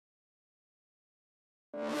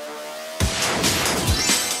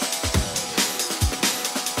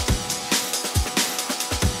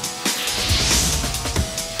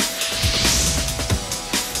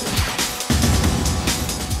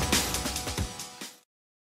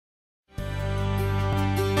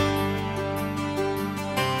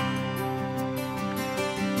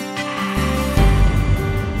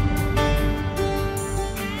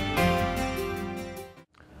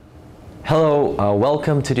Hello,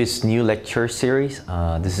 welcome to this new lecture series.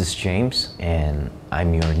 This is James and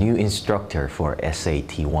I'm your new instructor for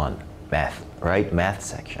SAT1 math, right? Math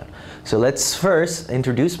section. So let's first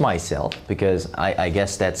introduce myself because I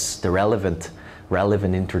guess that's the relevant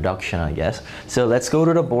introduction, I guess. So let's go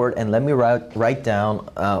to the board and let me write down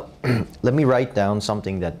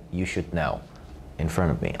something that you should know in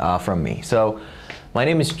front of me, from me. So my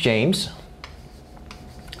name is James.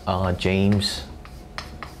 James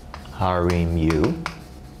Harimu.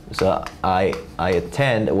 So I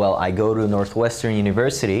go to Northwestern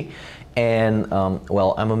University and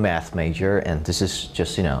well, I'm a math major and this is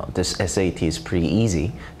just, you know, this SAT is pretty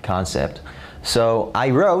easy concept. So I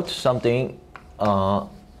wrote something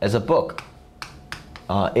as a book.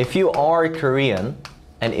 If you are Korean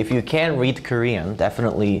and if you can read Korean,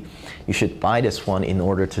 definitely you should buy this one in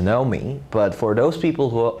order to know me. But for those people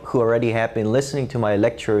who already have been listening to my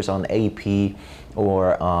lectures on AP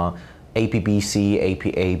or APBC,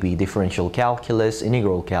 APAB, differential calculus,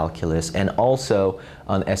 integral calculus, and also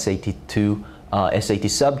on SAT2,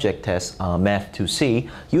 SAT subject test, Math 2C,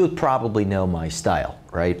 you would probably know my style,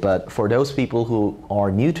 right? But for those people who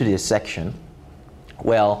are new to this section,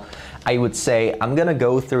 well, I would say I'm gonna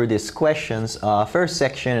go through these questions, first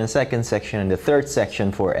section and second section and the third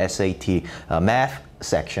section for SAT math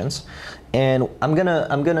sections, and I'm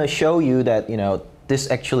gonna show you that, you know, this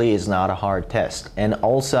actually is not a hard test, and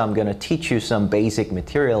also I'm going to teach you some basic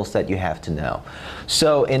materials that you have to know.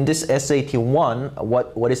 So in this SAT1,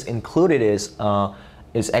 what is included is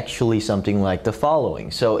actually something like the following.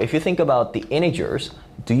 So if you think about the integers,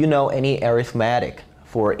 do you know any arithmetic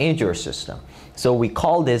for integer system? So we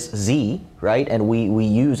call this Z, right? And we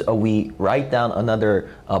write down another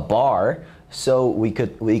bar. So we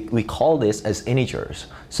call this as integers.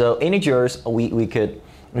 So integers we could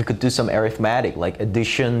do some arithmetic like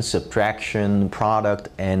addition, subtraction, product,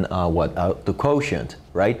 and the quotient,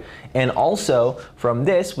 right? And also from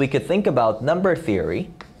this we could think about number theory,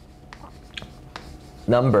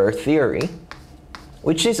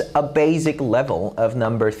 which is a basic level of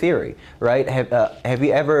number theory, right? Have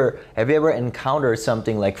you ever encountered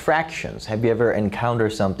something like fractions? Have you ever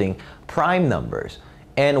encountered something prime numbers?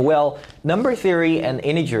 And well, number theory and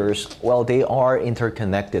integers, well, they are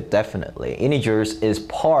interconnected, definitely. Integers is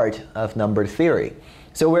part of number theory.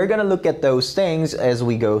 So we're going to look at those things as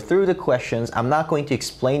we go through the questions. I'm not going to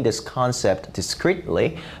explain this concept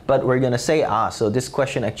discretely, but we're going to say, so this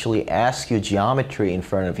question actually asks you geometry in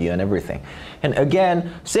front of you and everything. And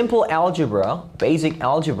again, simple algebra, basic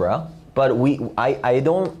algebra, but I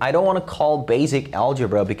don't want to call basic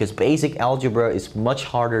algebra because basic algebra is much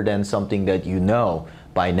harder than something that you know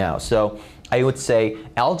by now. So I would say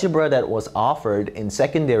algebra that was offered in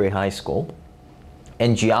secondary high school,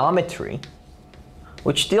 and geometry,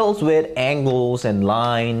 which deals with angles and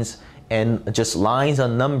lines and just lines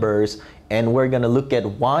on numbers, and we're going to look at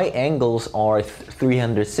why angles are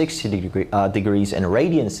 360 degrees in a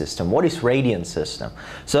radian system. What is radian system?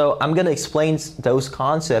 So I'm going to explain those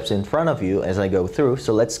concepts in front of you as I go through.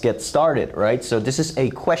 So let's get started, right? So this is a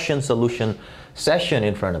question solution session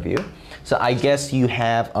in front of you. So I guess you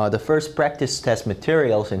have the first practice test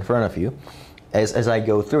materials in front of you. As I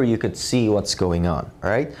go through, you could see what's going on,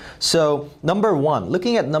 right? So number one,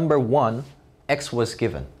 looking at number one, X was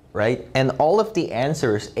given, right? And all of the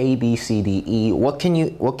answers A, B, C, D, E, what can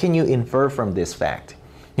you infer from this fact?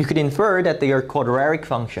 You could infer that they are quadratic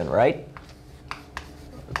function, right?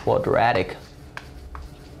 Quadratic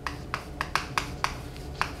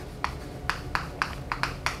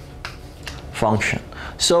function.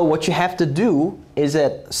 So what you have to do is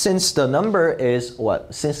that since the number is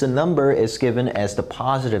Since the number is given as the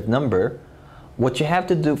positive number, what you have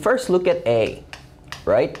to do, first look at A,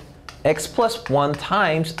 right? X plus 1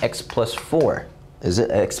 times X plus 4. Is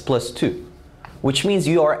it X plus 2? Which means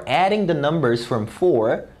you are adding the numbers from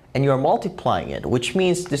 4 and you are multiplying it, which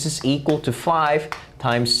means this is equal to 5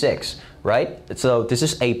 times 6, right? So this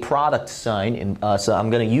is a product sign, so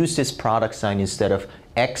I'm going to use this product sign instead of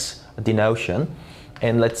X denotation.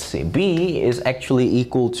 And let's see, B is actually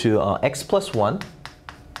equal to X plus 1,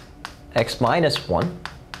 X minus 1,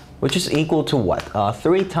 which is equal to what?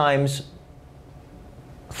 3 times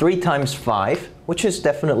 5, which is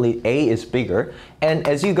definitely A is bigger. And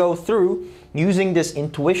as you go through, using this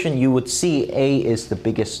intuition, you would see A is the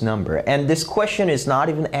biggest number. And this question is not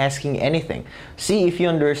even asking anything. See if you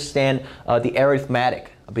understand the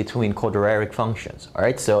arithmetic between quadratic functions. All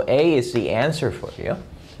right, so A is the answer for you.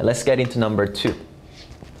 And let's get into number 2.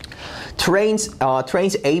 Trains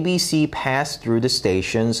ABC passed through the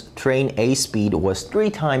stations. Train A speed was 3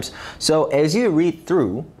 times. So as you read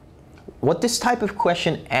through, what this type of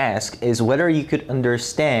question asks is whether you could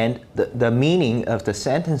understand the meaning of the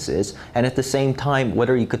sentences, and at the same time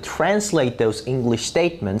whether you could translate those English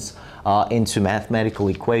statements into mathematical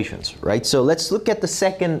equations, right? So let's look at the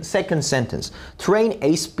second sentence. Train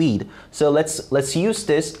A speed. So let's use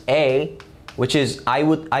this A, which is I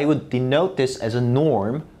would denote this as a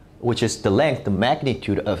norm, which is the length, the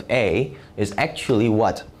magnitude of A is actually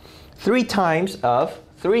what? 3 times of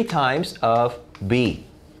B.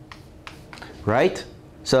 Right?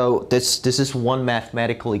 So this is one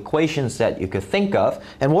mathematical equations that you could think of.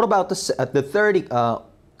 And what about the third?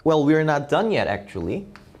 Well, we're not done yet actually,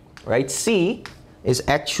 right? C is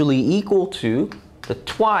actually equal to the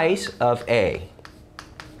twice of A,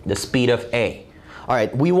 the speed of A. All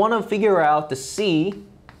right, we want to figure out the C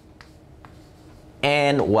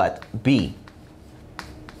and what? B,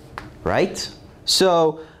 right?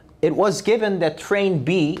 So it was given that train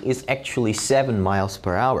B is actually 7 miles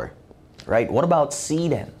per hour. Right? What about C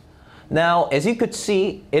then? Now, as you could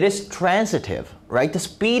see, it is transitive, right? The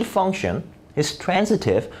speed function is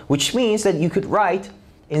transitive, which means that you could write,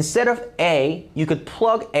 instead of A, you could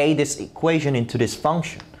plug this equation into this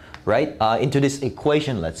function, right? Into this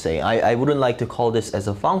equation, let's say. I wouldn't like to call this as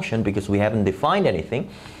a function because we haven't defined anything.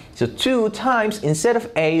 So 2 times, instead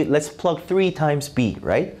of A, let's plug 3 times B,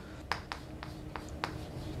 right?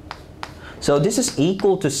 So this is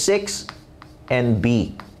equal to 6 and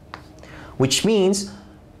B. Which means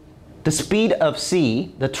the speed of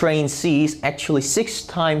C, the train C, is actually 6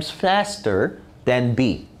 times faster than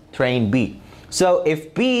B, train B. So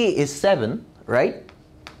if B is 7, right?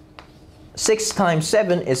 6 times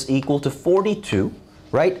 7 is equal to 42,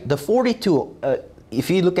 right? The 42, if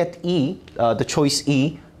you look at E, the choice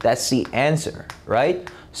E, that's the answer, right?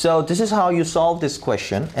 So this is how you solve this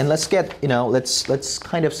question. And let's get, let's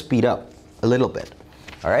kind of speed up a little bit.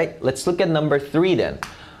 All right, let's look at number 3 then.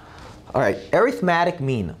 All right, arithmetic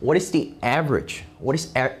mean. What is the average? What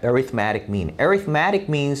does arithmetic mean? Arithmetic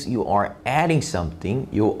means you are adding something,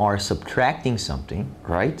 you are subtracting something,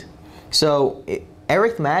 right? So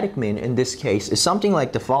arithmetic mean in this case is something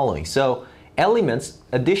like the following. So elements,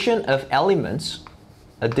 addition of elements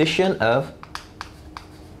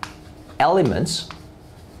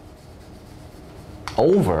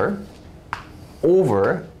over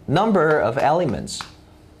number of elements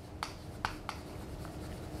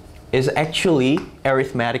is actually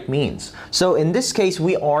arithmetic means. So in this case,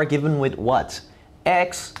 we are given with what?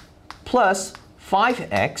 X plus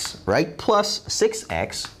 5x, right? Plus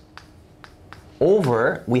 6x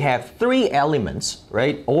over, we have 3 elements,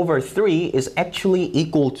 right? Over 3 is actually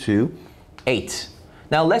equal to 8.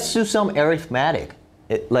 Now let's do some arithmetic,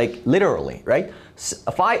 like literally, right? So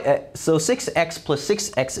 6x plus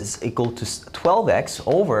 6x is equal to 12x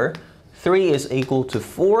over 3 is equal to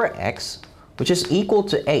 4x, which is equal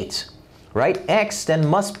to 8, right? X then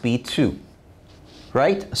must be 2,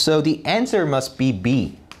 right? So the answer must be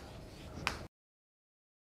B.